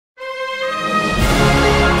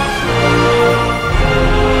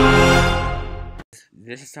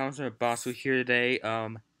This is Thomas from Bosco here today. I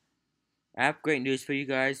have great news for you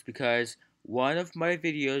guys because one of my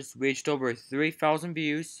videos reached over 3,000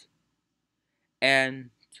 views, and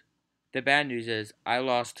the bad news is I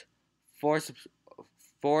lost four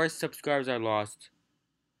subscribers. I lost,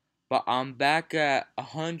 but I'm back at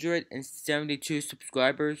 172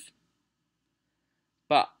 subscribers.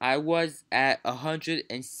 But I was at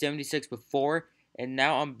 176 before, and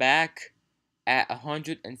now I'm back at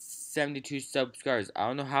 172 subscribers. I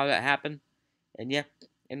don't know how that happened. And yeah,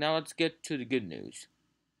 and now let's get to the good news.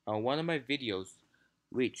 One of my videos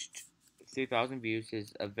reached 3,000 views.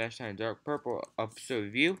 Is Adventure in Dark Purple episode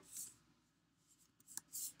review.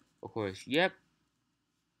 Of course, yep.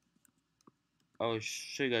 I'll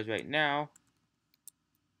show you guys right now.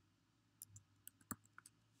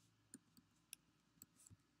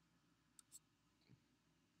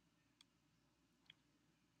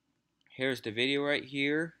 Here's the video right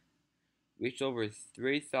here. Reached over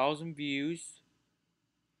 3,000 views.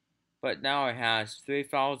 But now it has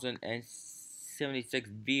 3,076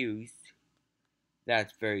 views.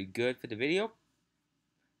 That's very good for the video.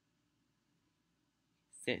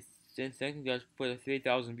 Since thank you guys for the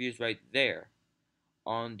 3,000 views right there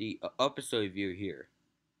on the episode review here.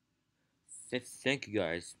 Thank you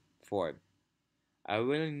guys for it. I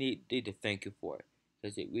really need to thank you for it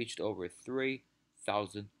because it reached over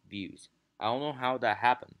 3,000 views. I don't know how that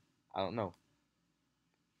happened. I don't know.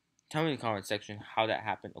 Tell me in the comment section how that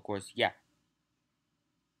happened. Of course, yeah.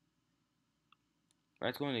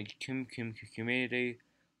 Let's go into community.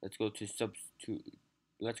 Let's go to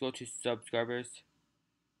subscribers.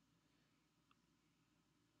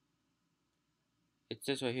 It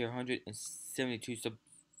says right here 172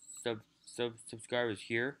 subscribers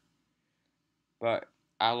here, but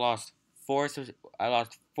I lost four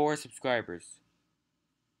subscribers.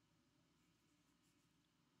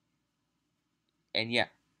 And yeah,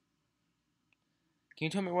 can you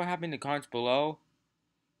tell me what happened in the comments below?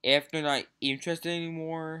 If they're not interested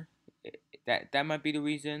anymore, that might be the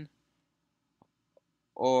reason,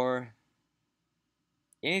 or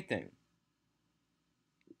anything.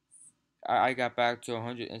 I got back to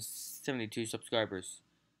 172 subscribers.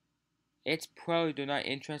 It's probably they're not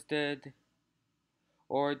interested,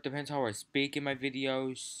 or it depends how I speak in my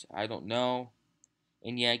videos. I don't know.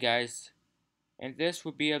 And yeah, guys, and this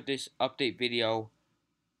would be of this update video.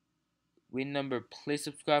 Remember, please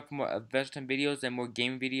subscribe for more adventure time videos and more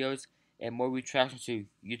gaming videos and more reactions to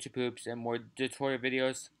YouTube poops and more tutorial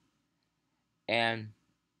videos and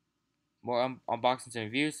more unboxings and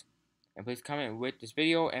reviews. And please comment with this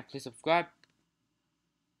video and please subscribe.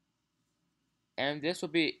 And this will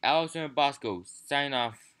be Alexander Bosco signing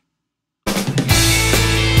off.